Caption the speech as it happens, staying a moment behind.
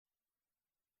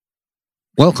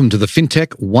Welcome to the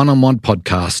FinTech One-on-One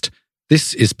podcast.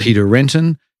 This is Peter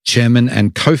Renton, Chairman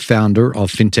and co-founder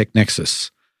of FinTech Nexus.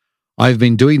 I've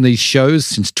been doing these shows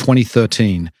since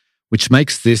 2013, which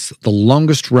makes this the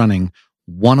longest-running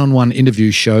one-on-one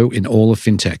interview show in all of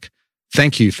FinTech.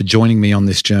 Thank you for joining me on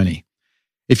this journey.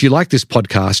 If you like this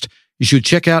podcast, you should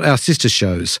check out our sister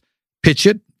shows, Pitch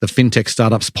It, the FinTech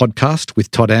Startups podcast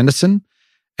with Todd Anderson,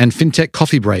 and FinTech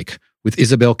Coffee Break with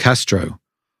Isabel Castro.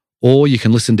 Or you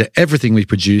can listen to everything we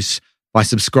produce by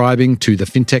subscribing to the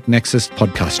FinTech Nexus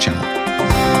podcast channel.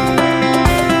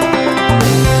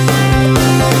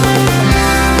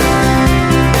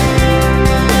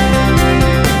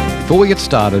 Before we get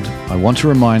started, I want to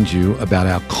remind you about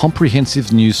our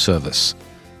comprehensive news service.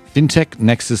 FinTech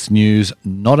Nexus News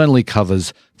not only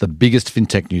covers the biggest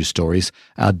FinTech news stories,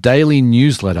 our daily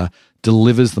newsletter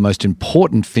delivers the most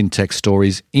important FinTech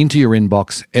stories into your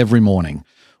inbox every morning,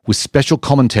 with special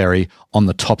commentary on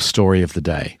the top story of the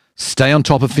day. Stay on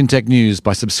top of FinTech news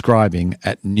by subscribing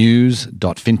at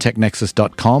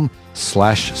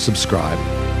news.fintechnexus.com/subscribe.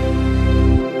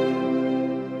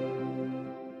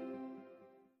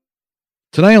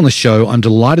 Today on the show, I'm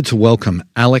delighted to welcome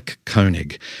Alek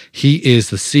Koenig. He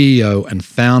is the CEO and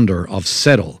founder of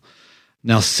Settle.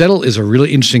 Now, Settle is a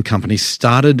really interesting company,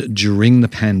 started during the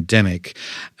pandemic,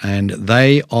 and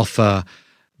they offer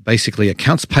basically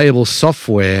accounts payable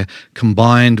software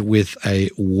combined with a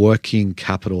working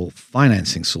capital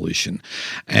financing solution.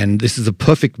 And this is a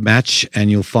perfect match,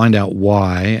 and you'll find out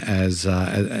why as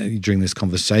during this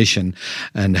conversation,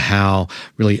 and how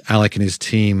really Alek and his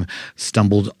team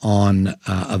stumbled on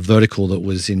a vertical that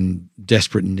was in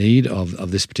desperate need of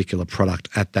this particular product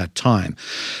at that time.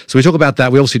 So we talk about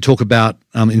that. We also talk about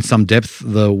in some depth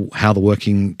how the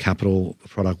working capital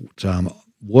product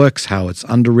works, how it's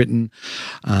underwritten,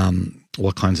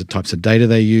 what kinds of types of data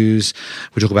they use.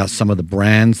 We talk about some of the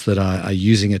brands that are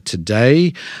using it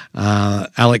today.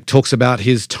 Alek talks about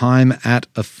his time at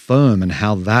a firm and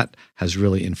how that has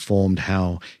really informed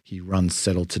how he runs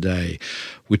Settle today.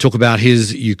 We talk about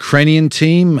his Ukrainian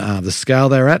team, the scale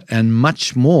they're at, and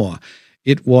much more.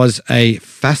 It was a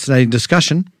fascinating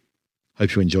discussion.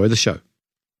 Hope you enjoy the show.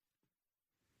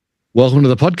 Welcome to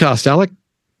the podcast, Alek.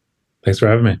 Thanks for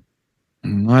having me.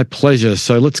 My pleasure.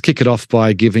 So let's kick it off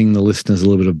by giving the listeners a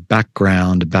little bit of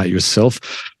background about yourself.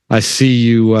 I see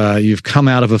you've come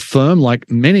out of a firm like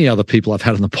many other people I've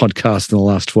had on the podcast in the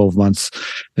last 12 months.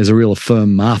 There's a real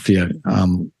firm mafia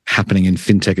happening in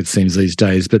FinTech, it seems, these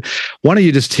days. But why don't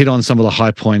you just hit on some of the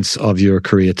high points of your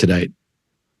career to date?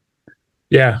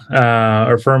 Yeah,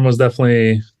 our firm was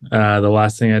definitely the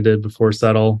last thing I did before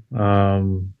Settle.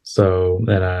 So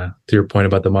then to your point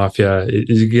about the mafia,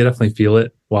 you can definitely feel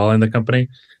it while in the company.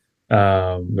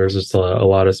 There's just a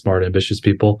lot of smart, ambitious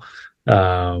people,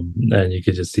 and you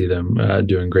could just see them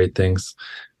doing great things.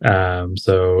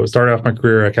 So started off my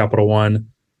career at Capital One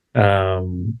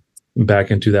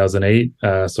back in 2008.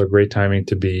 So great timing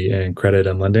to be in credit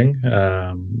and lending.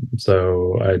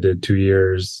 So I did a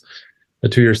 2-year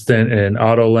stint in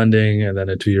auto lending, and then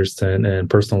a 2-year stint in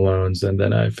personal loans. And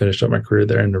then I finished up my career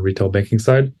there in the retail banking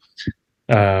side.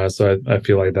 So I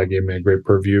feel like that gave me a great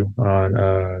purview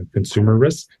on consumer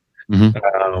risk. Mm-hmm.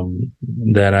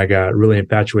 Then I got really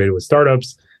infatuated with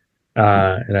startups,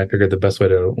 and I figured the best way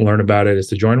to learn about it is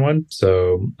to join one.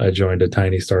 So I joined a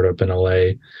tiny startup in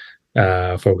LA,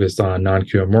 focused on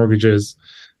non-QM mortgages.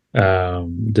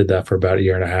 Did that for about a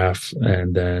year and a half,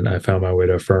 and then I found my way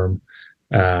to a firm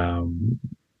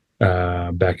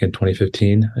back in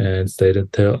 2015 and stayed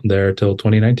there till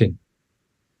 2019.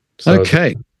 So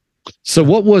okay. So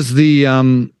what was the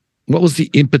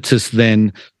impetus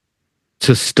then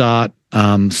to start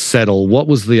Settle? What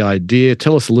was the idea?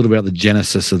 Tell us a little about the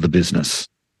genesis of the business.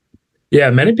 Yeah,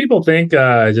 many people think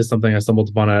it's just something I stumbled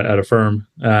upon at a firm,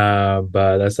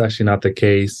 but that's actually not the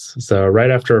case. So right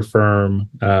after a firm,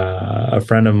 a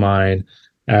friend of mine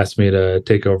asked me to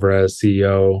take over as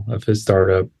CEO of his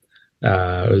startup.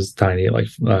 It was tiny, like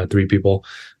 3 people.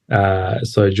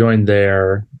 So I joined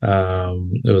there.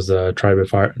 It was a try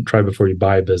before you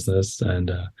buy business.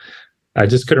 And I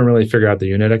just couldn't really figure out the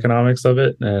unit economics of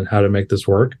it and how to make this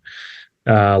work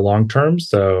long term.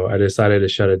 So I decided to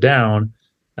shut it down.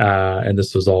 And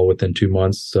this was all within 2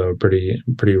 months. So pretty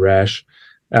rash.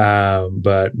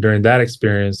 But during that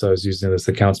experience, I was using this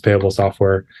accounts payable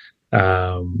software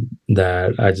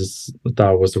that I just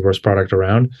thought was the worst product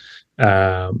around.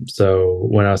 So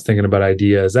when I was thinking about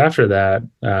ideas after that,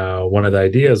 one of the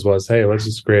ideas was, hey, let's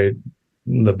just create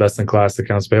the best in class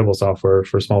accounts payable software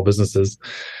for small businesses.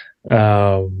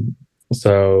 So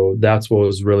that's what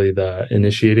was really the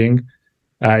initiating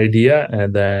idea.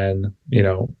 And then,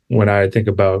 when I think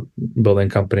about building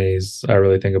companies, I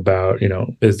really think about,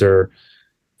 is there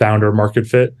founder market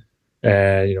fit?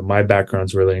 And, my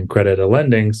background's really in credit and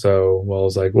lending. So, I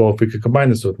was like, well, if we could combine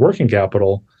this with working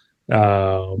capital,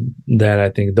 then I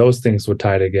think those things would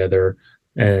tie together.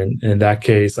 And in that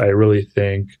case, I really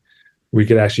think we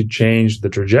could actually change the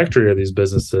trajectory of these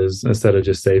businesses instead of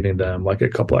just saving them like a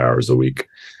couple of hours a week.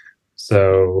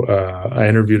 So I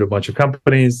interviewed a bunch of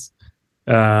companies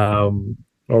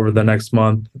over the next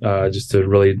month just to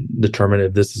really determine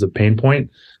if this is a pain point,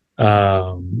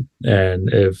 and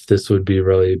if this would be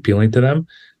really appealing to them.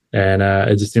 And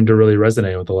it just seemed to really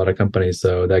resonate with a lot of companies.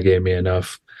 So that gave me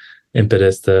enough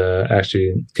impetus to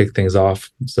actually kick things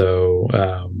off. So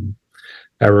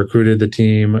I recruited the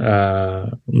team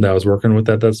that I was working with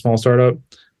at that small startup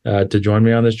to join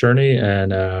me on this journey.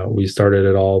 And we started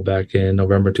it all back in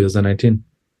November 2019.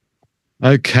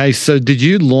 Okay. So did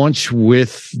you launch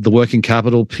with the working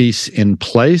capital piece in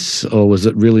place, or was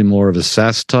it really more of a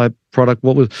SaaS type product?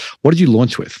 What did you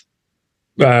launch with?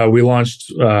 We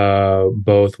launched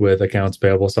both with accounts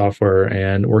payable software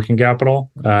and working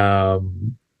capital. I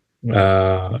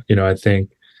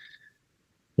think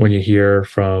when you hear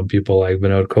from people like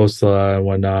Vinod Khosla and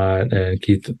whatnot, and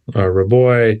Keith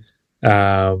Raboy,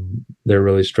 they're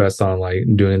really stressed on like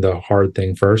doing the hard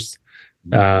thing first.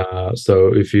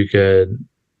 So if you could,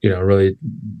 really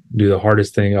do the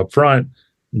hardest thing up front,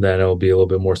 then it'll be a little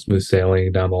bit more smooth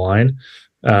sailing down the line.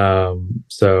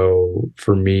 So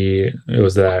for me, it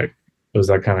was that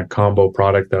kind of combo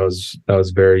product that was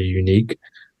very unique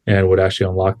and would actually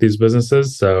unlock these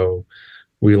businesses. So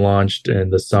we launched in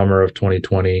the summer of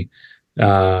 2020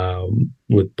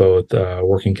 with both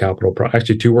working capital,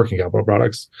 actually two working capital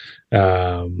products,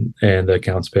 and the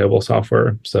accounts payable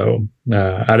software. So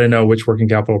I didn't know which working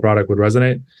capital product would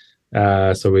resonate.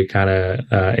 So we kind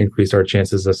of increased our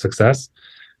chances of success,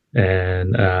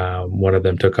 and one of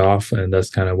them took off, and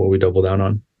that's kind of what we doubled down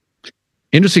on.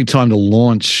 Interesting time to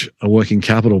launch a working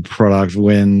capital product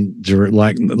when you're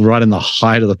like right in the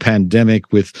height of the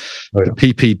pandemic with the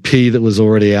PPP that was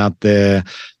already out there.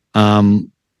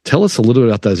 Tell us a little bit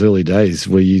about those early days.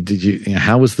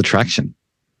 How was the traction?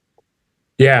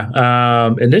 Yeah.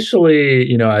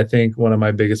 Initially, I think one of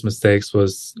my biggest mistakes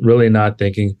was really not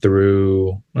thinking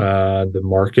through the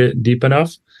market deep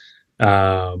enough.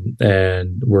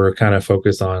 And we're kind of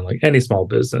focused on like any small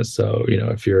business. So,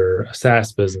 if you're a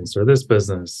SaaS business or this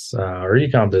business or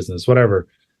e-com business, whatever,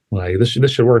 like this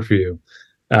should work for you.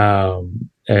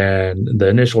 And the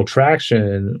initial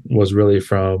traction was really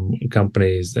from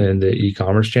companies in the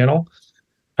e-commerce channel.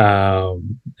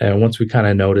 And once we kind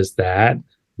of noticed that,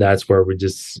 that's where we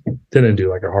just didn't do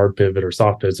like a hard pivot or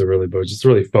soft pivot really, but just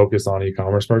really focus on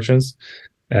e-commerce merchants.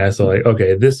 And so like,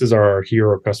 okay, this is our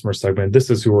hero customer segment. This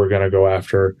is who we're going to go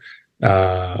after.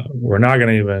 We're not going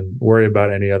to even worry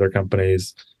about any other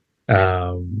companies.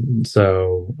 And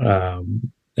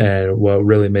what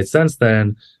really made sense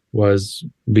then was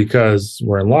because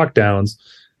we're in lockdowns,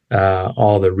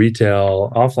 all the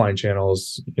retail offline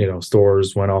channels,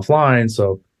 stores went offline.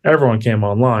 So everyone came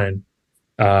online.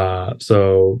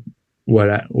 So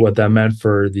what that meant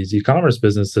for these e-commerce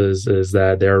businesses is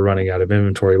that they're running out of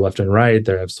inventory left and right.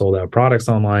 They have sold out products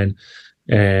online.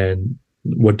 And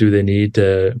what do they need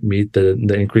to meet the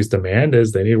increased demand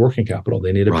is they need working capital.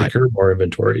 They need to procure more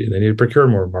inventory. They need to procure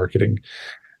more marketing.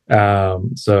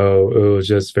 So it was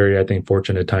just very, I think,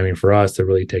 fortunate timing for us to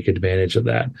really take advantage of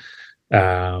that.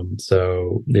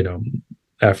 So,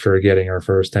 after getting our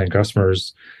first 10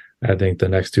 customers, I think the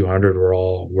next 200 were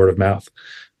all word of mouth.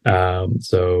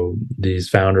 So these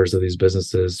founders of these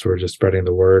businesses were just spreading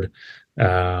the word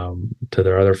to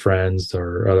their other friends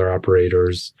or other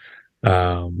operators,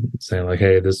 saying like,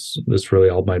 "Hey, this really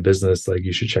helped my business. Like,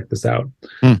 you should check this out."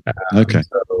 Okay.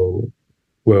 So,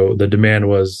 the demand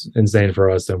was insane for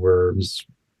us, and we're just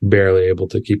barely able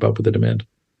to keep up with the demand.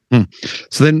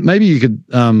 So then maybe you could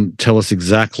tell us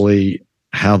exactly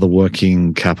how the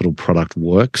working capital product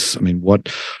works. I mean, what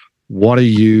are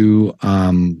you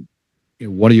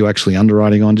actually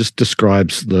underwriting on? Just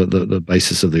describes the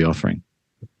basis of the offering.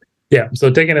 Yeah. So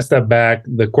taking a step back,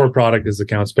 the core product is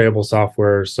accounts payable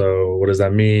software. So what does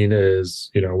that mean is,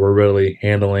 we're really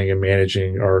handling and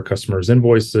managing our customers'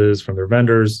 invoices from their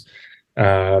vendors.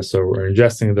 So we're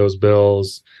ingesting those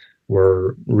bills.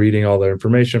 We're reading all their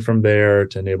information from there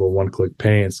to enable one-click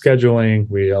pay and scheduling.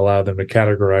 We allow them to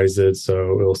categorize it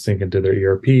so it'll sync into their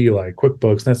ERP like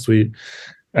QuickBooks, NetSuite.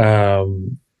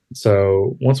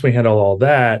 So once we handle all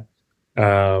that,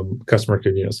 customer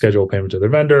could schedule a payment to their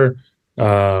vendor.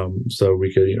 So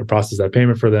we could process that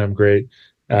payment for them. Great.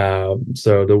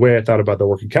 So the way I thought about the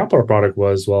working capital product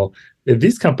was, well, if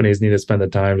these companies need to spend the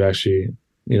time to actually,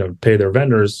 pay their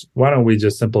vendors, why don't we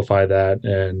just simplify that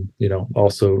and,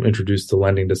 also introduce the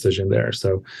lending decision there?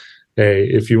 So, hey,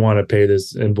 if you want to pay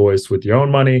this invoice with your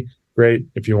own money, great.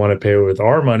 If you want to pay with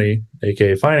our money,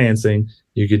 aka financing,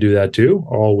 you could do that too,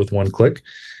 all with one click.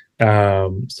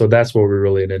 So that's what we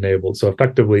really enabled. So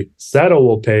effectively, Settle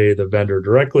will pay the vendor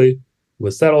directly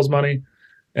with Settle's money,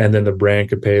 and then the brand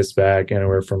could pay us back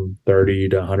anywhere from 30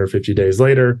 to 150 days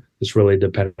later. It's really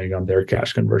depending on their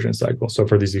cash conversion cycle. So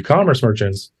for these e-commerce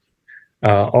merchants,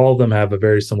 all of them have a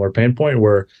very similar pain point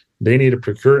where they need to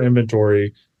procure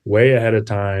inventory way ahead of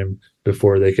time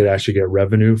before they could actually get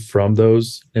revenue from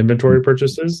those inventory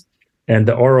purchases. And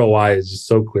the ROI is just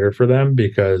so clear for them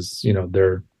because,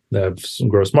 they have some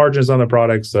gross margins on the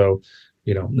product. So,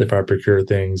 if I procure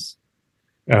things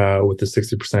with the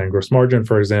 60% gross margin,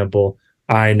 for example,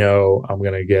 I know I'm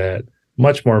going to get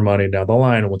much more money down the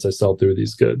line once I sell through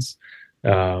these goods.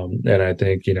 And I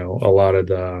think, a lot of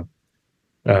the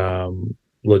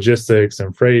logistics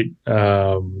and freight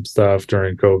stuff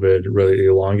during COVID really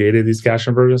elongated these cash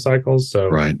conversion cycles. So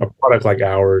Right. a product like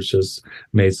ours just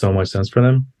made so much sense for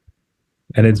them.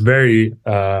 And it's very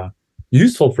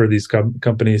useful for these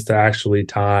companies to actually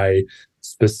tie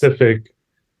specific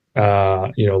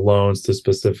loans to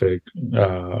specific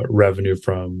revenue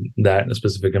from that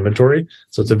specific inventory.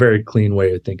 So it's a very clean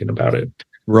way of thinking about it.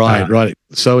 Right.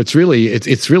 So it's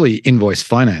really invoice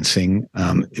financing.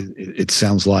 It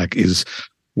sounds like is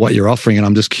what you're offering, and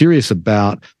I'm just curious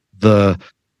about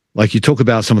you talk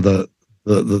about some of the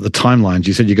timelines.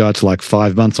 You said you go out to like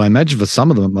 5 months. I imagine for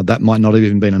some of them that might not have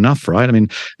even been enough, right? I mean,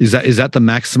 is that the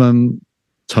maximum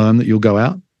term that you'll go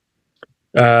out?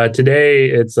 Today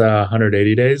it's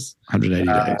 180 days. 180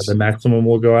 days. The maximum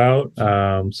will go out.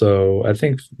 So I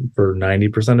think for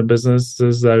 90% of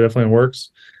businesses that definitely works.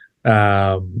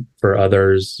 For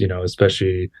others,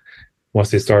 especially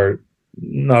once they start,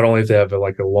 not only if they have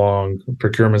a long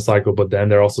procurement cycle, but then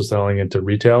they're also selling into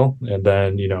retail, and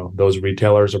then those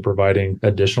retailers are providing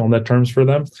additional net terms for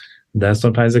them, then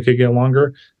sometimes it could get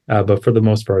longer. But for the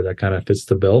most part, that kind of fits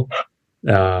the bill.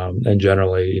 And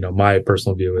generally, my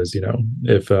personal view is,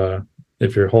 if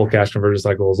your whole cash conversion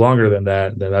cycle is longer than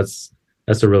that, then that's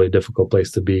a really difficult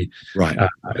place to be. Right.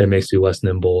 It makes you less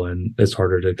nimble, and it's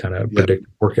harder to kind of predict,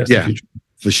 forecast the future.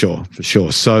 For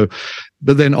sure. So,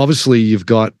 but then obviously you've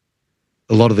got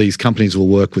a lot of these companies will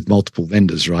work with multiple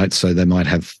vendors, right? So they might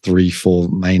have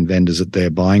 3-4 main vendors that they're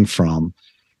buying from.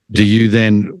 Do you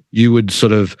then, they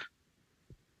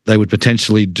would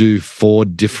potentially do 4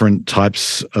 different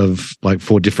types of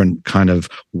 4 different kind of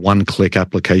one-click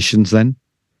applications then?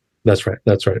 That's right.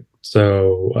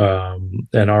 So,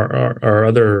 and our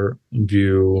other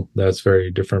view that's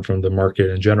very different from the market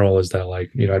in general is that I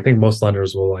think most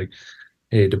lenders will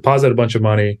hey, deposit a bunch of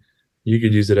money, you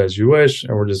could use it as you wish,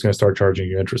 and we're just going to start charging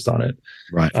you interest on it.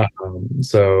 Right.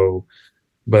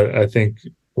 But I think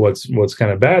what's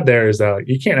kind of bad there is that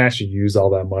you can't actually use all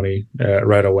that money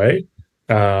right away.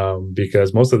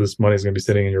 Because most of this money is going to be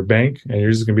sitting in your bank and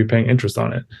you're just going to be paying interest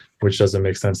on it, which doesn't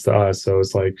make sense to us. So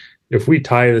it's if we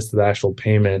tie this to the actual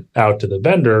payment out to the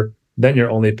vendor, then you're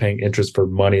only paying interest for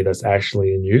money that's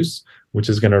actually in use, which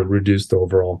is going to reduce the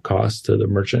overall cost to the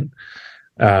merchant.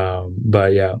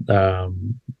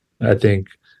 I think,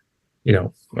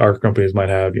 our companies might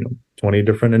have, 20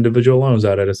 different individual loans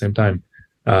out at the same time.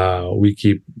 We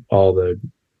keep all the,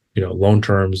 loan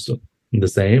terms the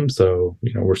same. So,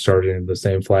 we're starting the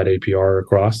same flat APR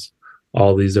across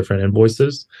all these different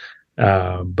invoices.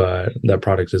 But that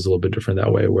product is a little bit different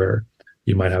that way, where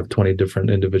you might have 20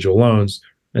 different individual loans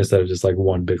instead of just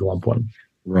one big lump one.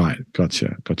 Right.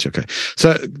 Gotcha. Okay.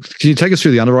 So can you take us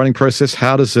through the underwriting process?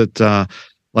 How does it, are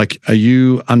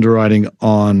you underwriting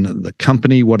on the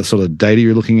company? What sort of data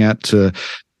you're looking at to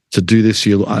do this? Are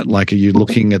you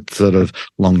looking at sort of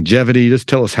longevity? Just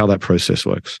tell us how that process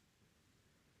works.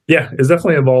 Yeah, it's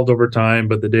definitely evolved over time,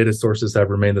 but the data sources have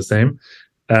remained the same.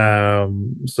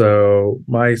 So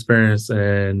my experience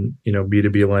in,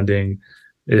 B2B lending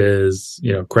is,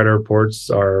 credit reports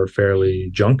are fairly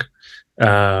junk.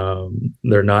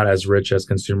 They're not as rich as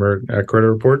consumer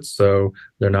credit reports, so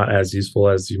they're not as useful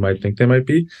as you might think they might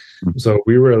be. So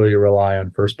we really rely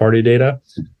on first-party data.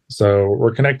 So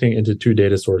we're connecting into 2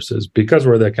 data sources. Because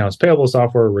we're the accounts payable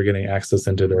software, we're getting access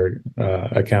into their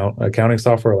accounting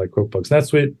software like QuickBooks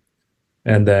NetSuite.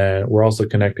 And then we're also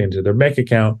connecting to their bank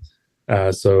account.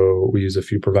 So we use a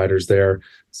few providers there.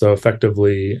 So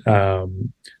effectively,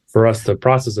 for us to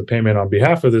process a payment on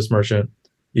behalf of this merchant,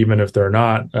 even if they're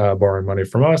not borrowing money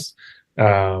from us,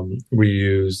 we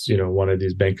use one of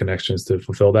these bank connections to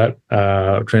fulfill that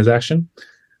transaction.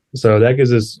 So that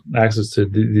gives us access to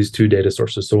these two data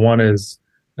sources. So one is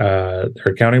their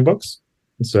accounting books.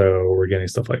 So we're getting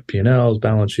stuff like P&Ls,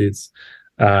 balance sheets,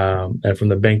 and from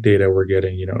the bank data, we're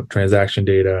getting transaction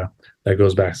data that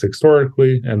goes back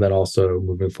historically, and then also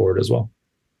moving forward as well.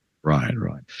 Right.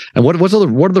 And what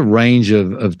are the range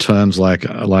of terms like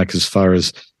as far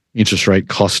as interest rate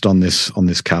cost on this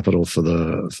capital for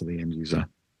the end user?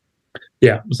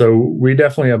 Yeah, so we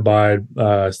definitely abide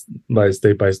by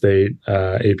state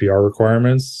APR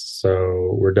requirements.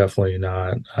 So we're definitely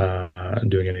not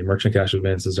doing any merchant cash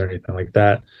advances or anything like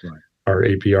that. Right. Our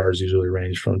APRs usually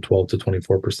range from 12 to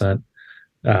 24%.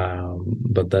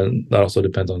 But then that also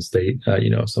depends on state.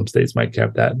 Some states might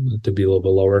cap that to be a little bit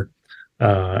lower.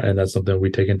 And that's something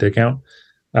we take into account.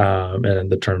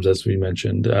 And the terms, as we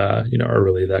mentioned, are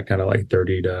really that kind of like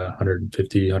 30 to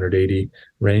 150, 180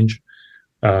 range.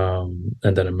 And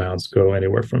then amounts go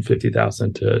anywhere from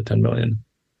 50,000 to 10 million.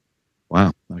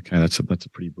 Wow. Okay, that's a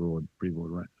pretty broad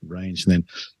range. And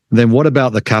then what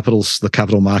about the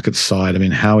capital markets side? I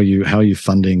mean, how are you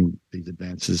funding these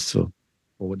advances, or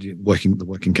what do you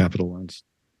working capital loans?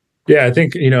 Yeah, I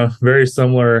think very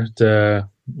similar to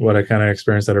what I kind of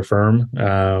experienced at a firm.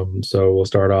 So we'll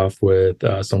start off with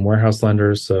some warehouse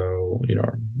lenders. So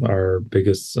our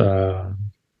biggest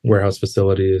warehouse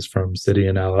facility is from Citi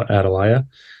in Atalaya.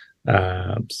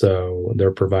 So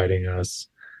they're providing us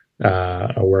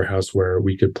a warehouse where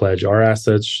we could pledge our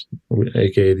assets,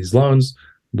 aka these loans.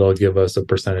 They'll give us a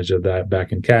percentage of that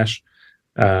back in cash.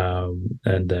 And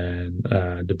then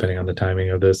depending on the timing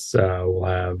of this, we'll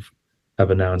have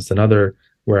announced another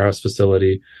warehouse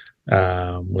facility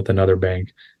with another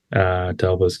bank to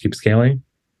help us keep scaling.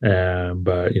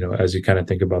 But as you kind of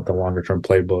think about the longer term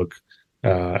playbook,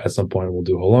 at some point we'll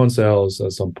do whole loan sales.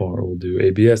 At some point we'll do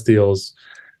ABS deals,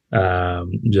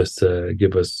 just to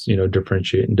give us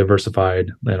differentiate and diversified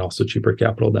and also cheaper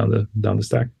capital down the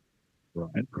stack.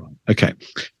 Right. Okay.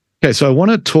 So I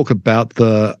want to talk about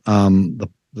the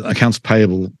accounts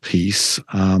payable piece.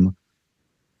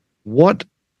 What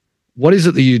is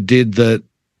it that you did that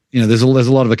there's a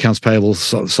lot of accounts payable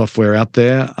software out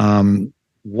there.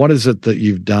 What is it that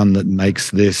you've done that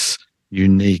makes this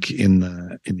unique in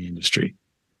the industry?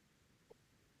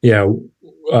 Yeah,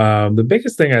 the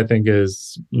biggest thing I think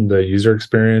is the user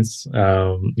experience.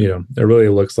 It really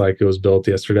looks like it was built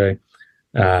yesterday,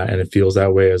 and it feels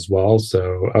that way as well.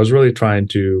 So I was really trying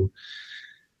to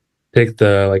take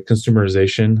the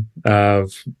consumerization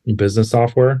of business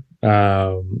software.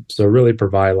 So really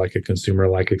provide a consumer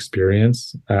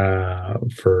experience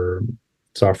for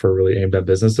software really aimed at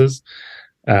businesses.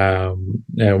 And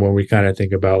when we kind of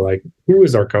think about who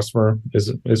is our customer,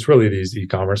 it's really these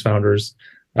e-commerce founders.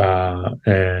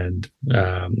 And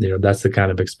that's the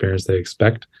kind of experience they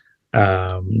expect.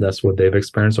 That's what they've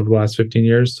experienced over the last 15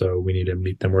 years. So we need to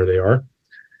meet them where they are.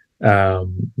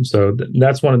 So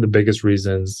that's one of the biggest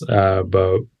reasons.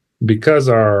 But because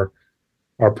our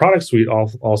product suite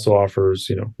also offers,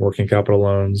 working capital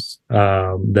loans,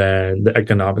 then the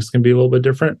economics can be a little bit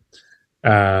different.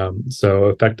 So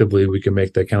effectively, we can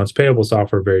make the accounts payable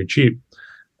software very cheap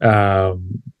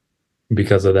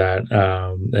because of that,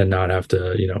 and not have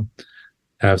to,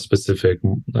 have specific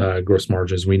gross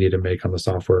margins we need to make on the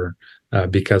software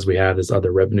because we have this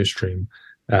other revenue stream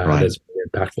that's very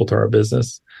impactful to our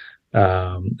business.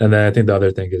 And then I think the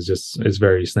other thing is it's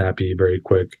very snappy, very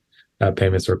quick.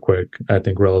 Payments are quick. I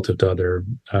think relative to other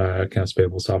accounts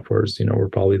payable softwares, we're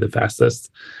probably the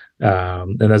fastest.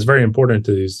 And that's very important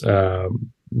to these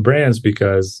brands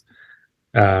because,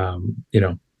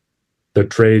 the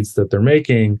trades that they're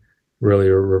making really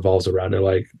revolves around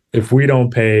it. If we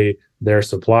don't pay their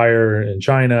supplier in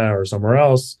China or somewhere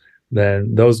else,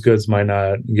 then those goods might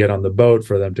not get on the boat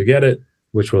for them to get it,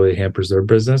 which really hampers their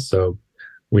business. So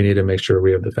we need to make sure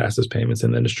we have the fastest payments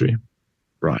in the industry.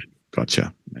 Right.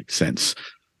 Gotcha. Makes sense.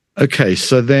 Okay.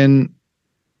 So then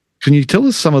can you tell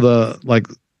us some of the,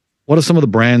 what are some of the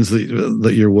brands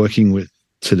that you're working with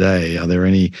today? Are there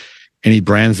any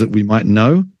brands that we might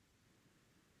know?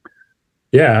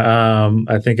 Yeah,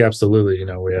 I think absolutely.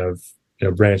 We have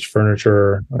Branch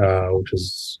Furniture, which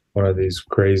is one of these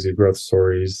crazy growth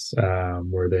stories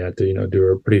where they had to do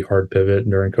a pretty hard pivot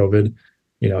during COVID,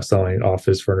 selling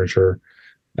office furniture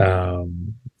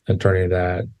and turning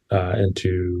that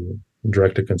into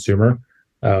direct to consumer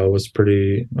was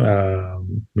pretty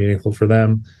meaningful for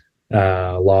them.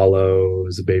 Lalo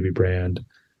is a baby brand,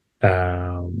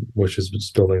 which is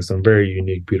just building some very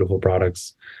unique, beautiful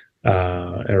products.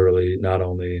 And really not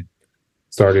only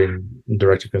starting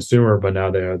direct to consumer, but now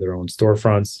they have their own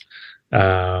storefronts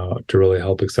to really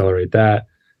help accelerate that.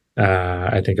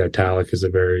 I think Alek is a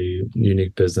very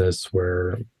unique business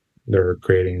where they're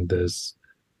creating this,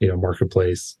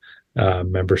 marketplace,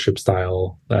 membership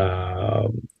style,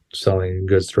 selling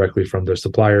goods directly from their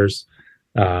suppliers.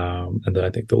 And then I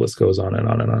think the list goes on and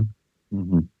on and on.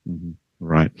 Mm-hmm, mm-hmm.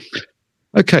 Right.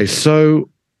 Okay. So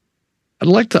I'd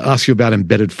like to ask you about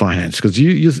embedded finance, because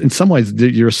you in some ways,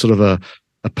 you're sort of a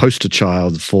poster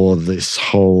child for this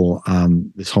whole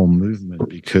movement,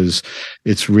 because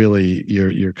it's really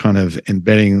you're kind of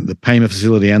embedding the payment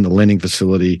facility and the lending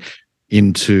facility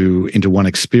into one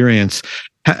experience.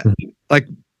 Like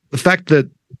the fact that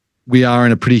we are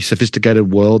in a pretty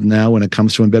sophisticated world now when it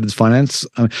comes to embedded finance,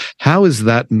 how has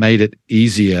that made it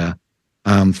easier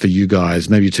for you guys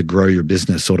maybe to grow your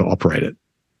business or to operate it?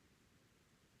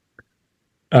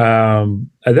 I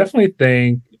definitely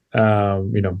think,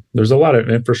 there's a lot of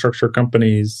infrastructure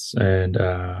companies and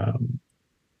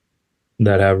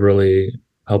that have really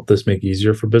helped this make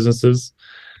easier for businesses.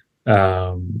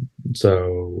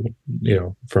 So,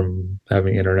 from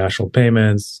having international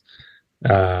payments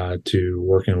to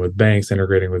working with banks,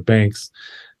 integrating with banks,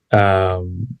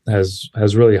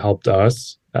 has really helped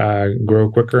us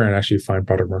grow quicker and actually find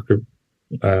product market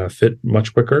fit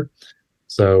much quicker.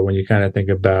 So when you kind of think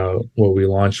about what we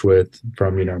launched with,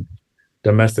 from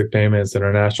domestic payments,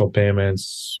 international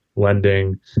payments,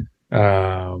 lending,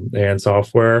 and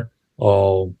software,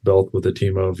 all built with a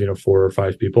team of 4 or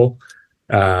 5 people.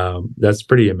 That's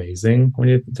pretty amazing when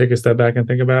you take a step back and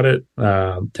think about it.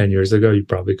 10 years ago, you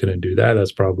probably couldn't do that.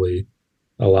 That's probably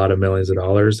a lot of millions of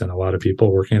dollars and a lot of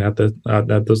people working at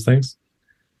those things.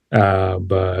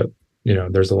 But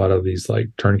there's a lot of these like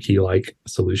turnkey like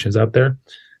solutions out there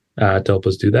to help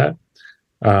us do that.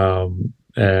 And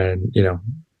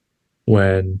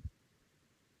when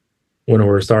we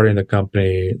were starting the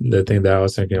company, the thing that I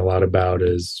was thinking a lot about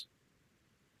is,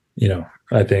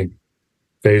 I think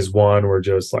phase 1 were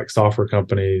just like software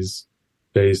companies.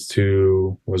 Phase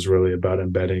 2 was really about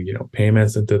embedding,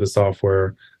 payments into the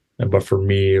software. But for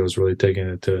me, it was really taking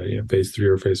it to phase 3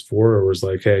 or phase 4. It was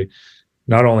like, hey,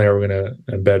 not only are we going to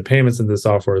embed payments into the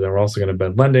software, then we're also going to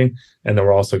embed lending, and then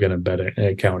we're also going to embed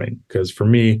accounting. Because for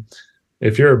me,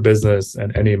 if you're a business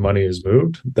and any money is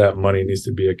moved, that money needs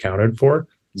to be accounted for.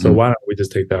 So why don't we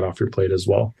just take that off your plate as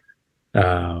well,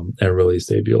 and really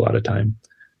save you a lot of time.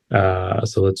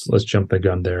 So let's jump the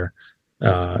gun there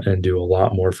and do a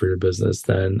lot more for your business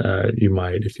than you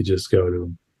might if you just go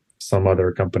to some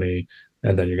other company,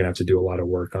 and then you're going to have to do a lot of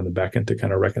work on the back end to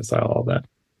kind of reconcile all that.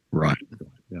 Right.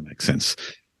 That makes sense.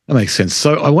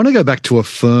 So I want to go back to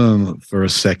Affirm for a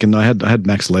second. I had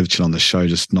Max Levchin on the show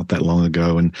just not that long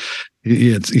ago, and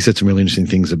he said some really interesting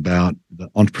things about the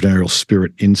entrepreneurial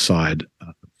spirit inside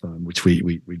Affirm, which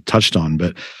we touched on.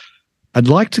 But I'd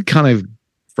like to kind of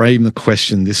frame the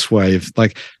question this way: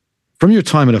 from your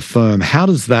time at Affirm, how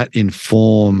does that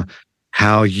inform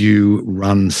how you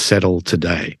run Settle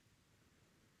today?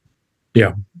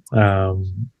 Yeah.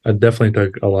 I definitely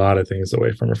took a lot of things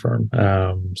away from Affirm.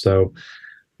 So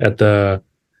at the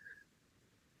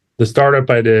startup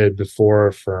I did before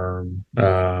Affirm,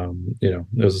 it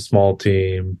was a small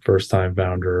team, first time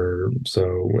founder.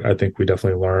 So I think we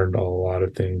definitely learned a lot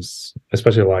of things,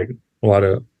 especially like a lot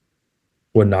of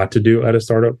what not to do at a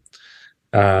startup.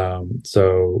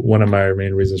 So one of my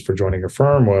main reasons for joining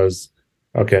Affirm was,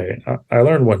 okay, I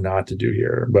learned what not to do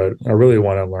here, but I really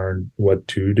want to learn what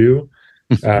to do.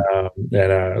 And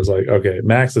I was like, okay,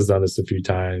 Max has done this a few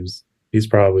times. He's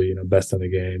probably, best in the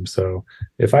game. So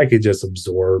if I could just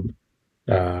absorb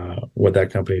what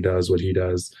that company does, what he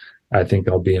does, I think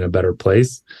I'll be in a better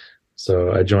place.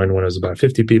 So I joined when it was about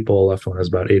 50 people, left when it was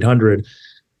about 800.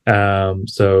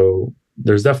 So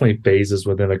there's definitely phases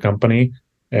within the company,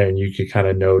 and you could kind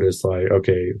of notice like,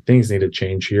 okay, things need to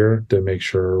change here to make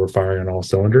sure we're firing on all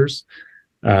cylinders.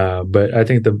 But I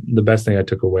think the best thing I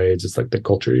took away is just like the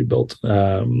culture you built.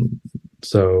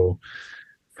 So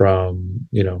from,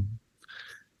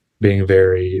 being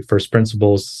very first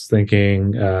principles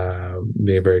thinking,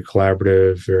 being very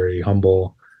collaborative, very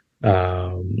humble,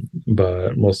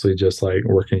 but mostly just like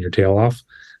working your tail off.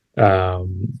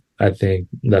 I think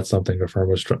that's something Affirm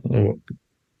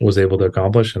was able to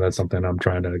accomplish, and that's something I'm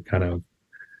trying to kind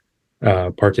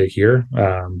of partake here.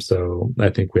 So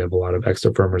I think we have a lot of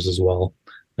ex-Affirmers as well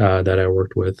that I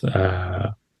worked with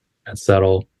at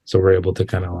Settle. So we're able to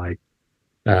kind of like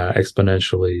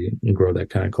exponentially grow that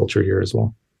kind of culture here as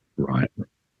well. Right.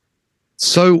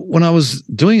 So when I was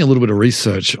doing a little bit of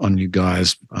research on you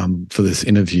guys for this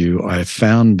interview, I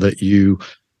found that you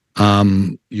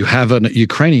have a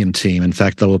Ukrainian team. In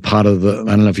fact, they were part of I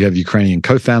don't know if you have Ukrainian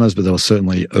co-founders, but they were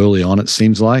certainly early on, it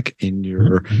seems like, in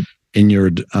your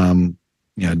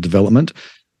development.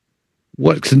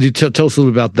 What can you tell us a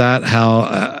little bit about that?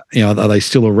 How are they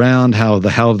still around? How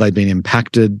have they been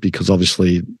impacted? Because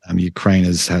obviously, Ukraine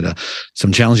has had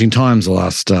some challenging times the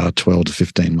last 12 to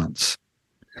 15 months.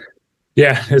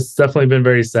 Yeah, it's definitely been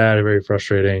very sad and very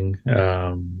frustrating.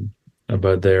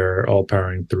 But they're all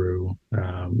powering through.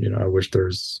 I wish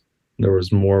there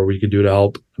was more we could do to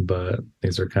help, but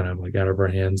things are kind of like out of our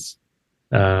hands.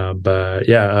 But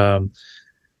yeah,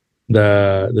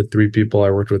 the three people I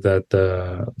worked with at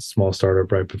the small startup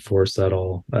right before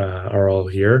Settle are all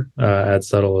here at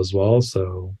Settle as well.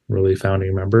 So really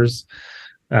founding members.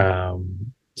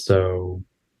 So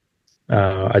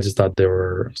I just thought they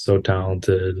were so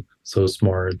talented, so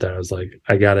smart that I was like,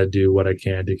 I got to do what I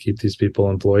can to keep these people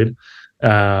employed.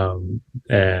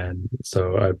 And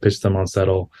so I pitched them on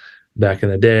Settle back in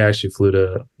the day. I actually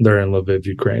they're in Lviv,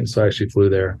 Ukraine. So I actually flew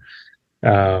there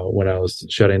when I was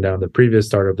shutting down the previous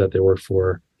startup that they worked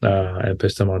for and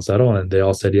pitched them on Settle, and they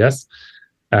all said yes.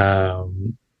 So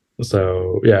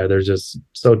yeah, they're just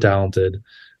so talented.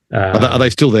 Are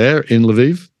they still there in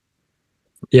Lviv?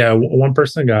 Yeah, one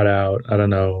person got out. I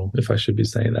don't know if I should be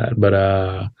saying that, but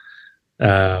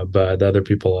the other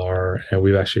people are, and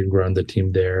we've actually grown the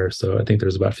team there. So I think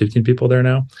there's about 15 people there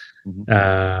now.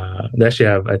 Mm-hmm. They actually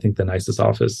have, I think, the nicest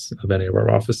office of any of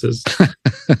our offices.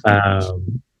 Yeah.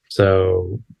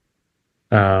 So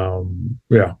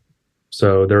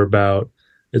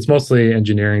it's mostly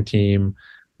engineering team.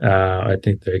 I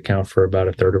think they account for about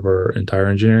a third of our entire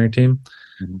engineering team.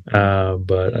 Mm-hmm.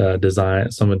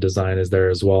 But some of design is there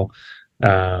as well.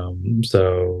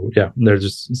 So yeah, they're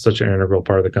just such an integral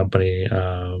part of the company.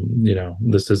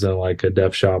 This isn't like a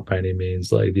dev shop by any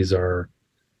means. Like these are,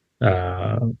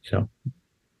 everyone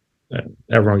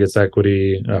gets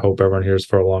equity. I hope everyone here is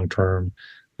for a long term.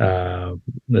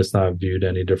 It's not viewed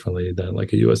any differently than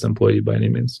like a U.S. employee by any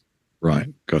means. Right.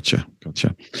 Gotcha.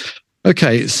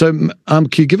 Okay. So can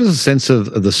you give us a sense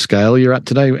of the scale you're at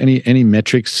today? Any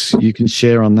metrics you can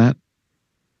share on that?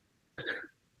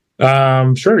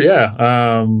 Sure. Yeah.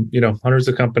 Hundreds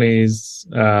of companies,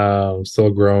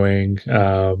 still growing.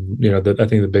 I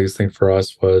think the biggest thing for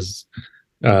us was,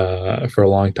 for a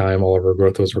long time, all of our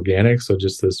growth was organic. So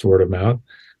just this word of mouth.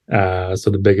 So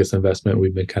the biggest investment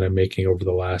we've been kind of making over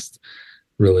the last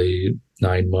really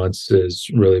 9 months is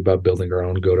really about building our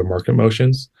own go-to-market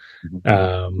motions.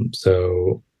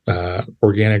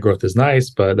 Organic growth is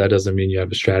nice, but that doesn't mean you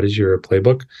have a strategy or a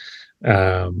playbook.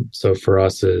 So for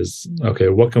us is, okay,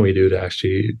 what can we do to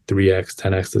actually 3x,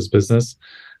 10x this business?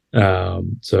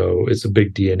 So it's a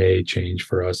big DNA change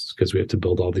for us because we have to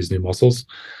build all these new muscles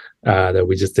that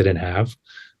we just didn't have.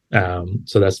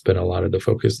 So that's been a lot of the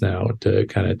focus now to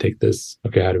kind of take this,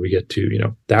 okay, how do we get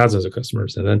to, thousands of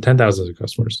customers and then 10,000 of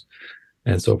customers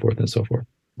and so forth and so forth.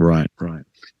 Right.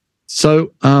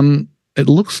 So it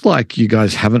looks like you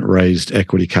guys haven't raised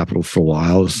equity capital for a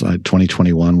while. So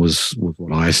 2021 was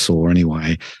what I saw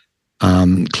anyway.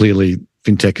 Clearly,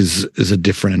 fintech is a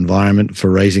different environment for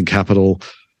raising capital,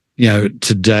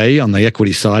 today on the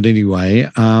equity side anyway.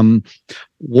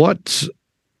 What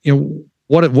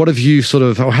have you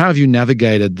or how have you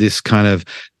navigated this kind of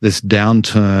this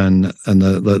downturn and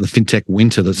the fintech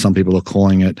winter that some people are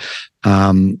calling it?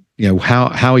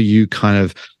 How are you kind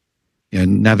of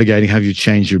navigating? Have you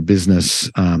changed your business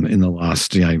in the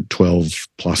last 12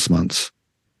 plus months?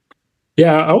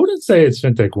 Yeah, I wouldn't say it's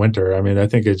fintech winter. I mean, I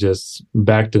think it's just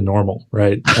back to normal,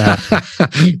 right?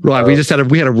 Right. We had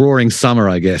a roaring summer,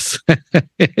 I guess.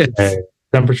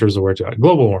 Temperatures are way too high.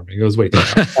 Global warming. It was way too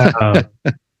high.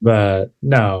 But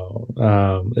no,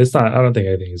 it's not. I don't think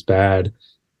anything is bad.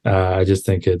 I just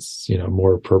think it's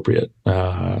more appropriate.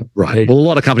 Right. Well, a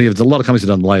lot of companies have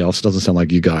done layoffs. It doesn't sound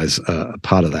like you guys are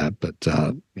part of that, but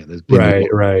there's been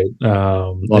right.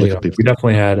 We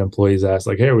definitely had employees ask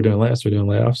like, "Hey, are we doing layoffs? We're doing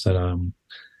layoffs," and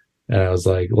I was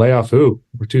like, "Layoff who?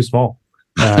 We're too small."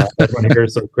 Everyone here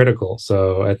is so critical.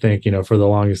 So I think for the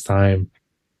longest time,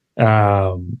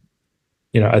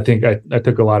 I think I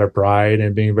took a lot of pride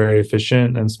in being very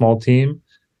efficient and small team.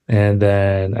 And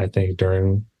then I think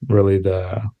during really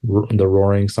the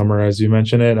roaring summer, as you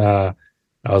mentioned it, I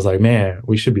was like, man,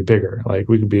 we should be bigger. Like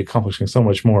we could be accomplishing so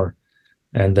much more.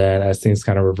 And then as things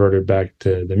kind of reverted back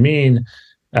to the mean,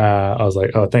 I was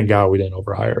like, oh, thank God we didn't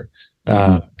overhire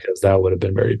because that would have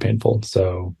been very painful.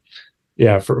 So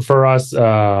yeah, for us,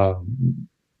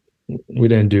 we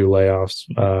didn't do layoffs.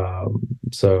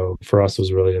 So for us, it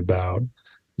was really about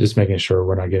just making sure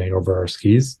we're not getting over our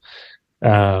skis.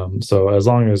 So as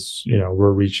long as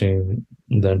we're reaching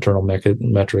the internal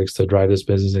metrics to drive this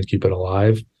business and keep it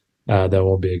alive, then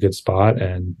we'll be a good spot.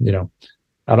 And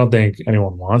I don't think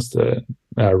anyone wants to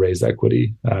raise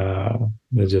equity.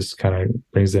 It just kind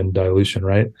of brings in dilution,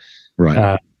 right?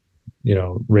 Right.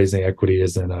 Raising equity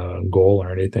isn't a goal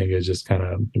or anything. It just kind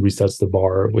of resets the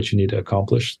bar of what you need to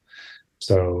accomplish.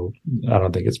 So I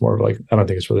don't think it's really like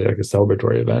a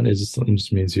celebratory event. It just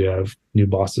means you have new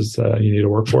bosses you need to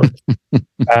work for.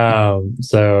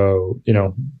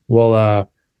 We'll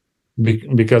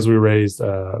because we raised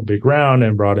a big round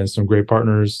and brought in some great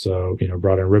partners. So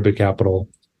brought in Ribbit Capital,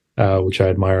 which I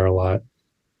admire a lot.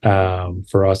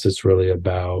 For us, it's really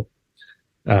about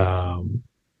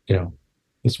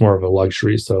it's more of a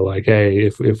luxury. So like, hey,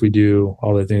 if we do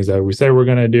all the things that we say we're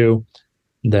going to do,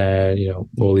 then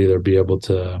we'll either be able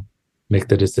to make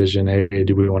the decision, hey,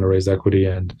 do we want to raise equity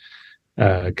and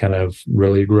kind of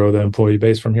really grow the employee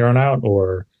base from here on out,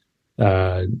 or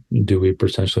do we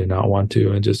potentially not want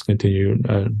to and just continue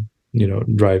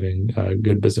driving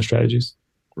good business strategies.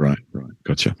 Right.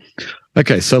 Gotcha.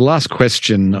 Okay, so last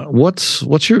question. What's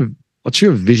your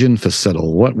vision for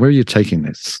Settle? Where are you taking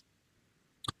this?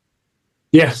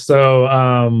 Yeah,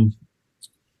 so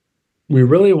we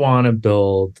really want to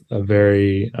build a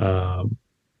very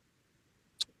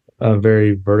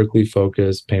vertically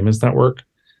focused payments network.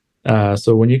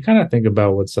 So when you kind of think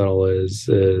about what Settle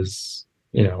is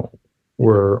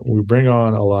we bring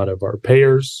on a lot of our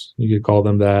payers, you could call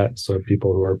them that, so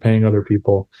people who are paying other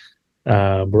people.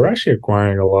 But we're actually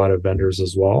acquiring a lot of vendors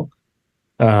as well.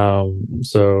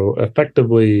 So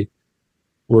effectively,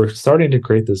 we're starting to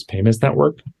create this payments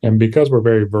network. And because we're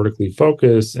very vertically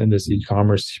focused in this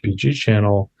e-commerce CPG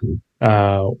channel,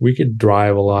 we could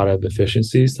drive a lot of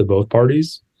efficiencies to both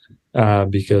parties.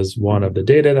 Because one of the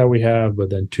data that we have, but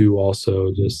then two,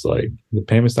 also just like the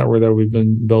payments network that we've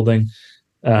been building.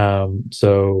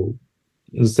 So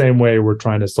the same way we're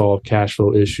trying to solve cash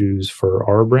flow issues for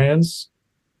our brands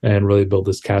and really build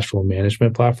this cash flow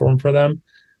management platform for them,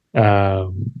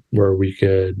 where we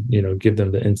could, give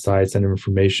them the insights and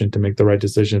information to make the right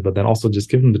decision, but then also just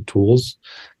give them the tools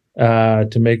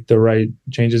to make the right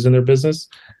changes in their business.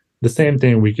 The same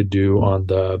thing we could do on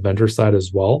the vendor side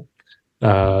as well.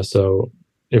 So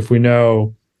if we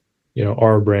know,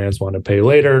 our brands want to pay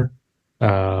later,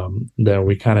 then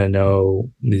we kind of know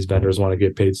these vendors want to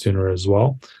get paid sooner as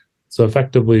well. So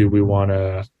effectively, we want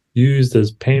to use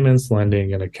this payments,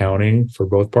 lending, and accounting for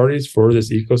both parties for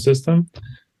this ecosystem,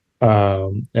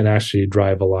 and actually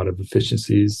drive a lot of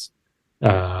efficiencies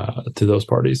to those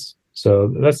parties.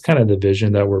 So that's kind of the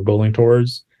vision that we're building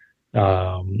towards.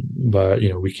 But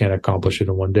we can't accomplish it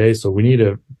in one day. So we need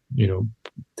to,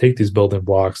 take these building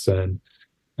blocks and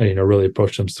really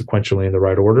approach them sequentially in the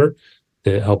right order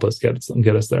to help us get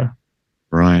us there.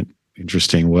 Right.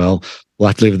 Interesting. Well, we'll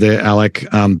have to leave it there,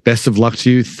 Alek. Best of luck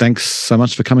to you. Thanks so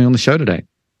much for coming on the show today.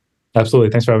 Absolutely.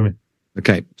 Thanks for having me.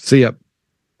 Okay. See ya.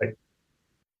 Bye.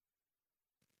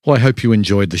 Well, I hope you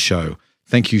enjoyed the show.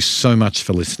 Thank you so much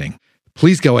for listening.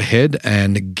 Please go ahead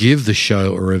and give the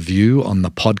show a review on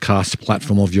the podcast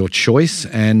platform of your choice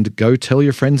and go tell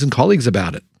your friends and colleagues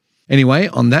about it. Anyway,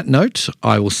 on that note,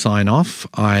 I will sign off.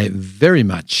 I very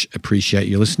much appreciate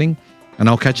you listening, and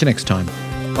I'll catch you next time.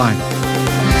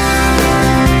 Bye.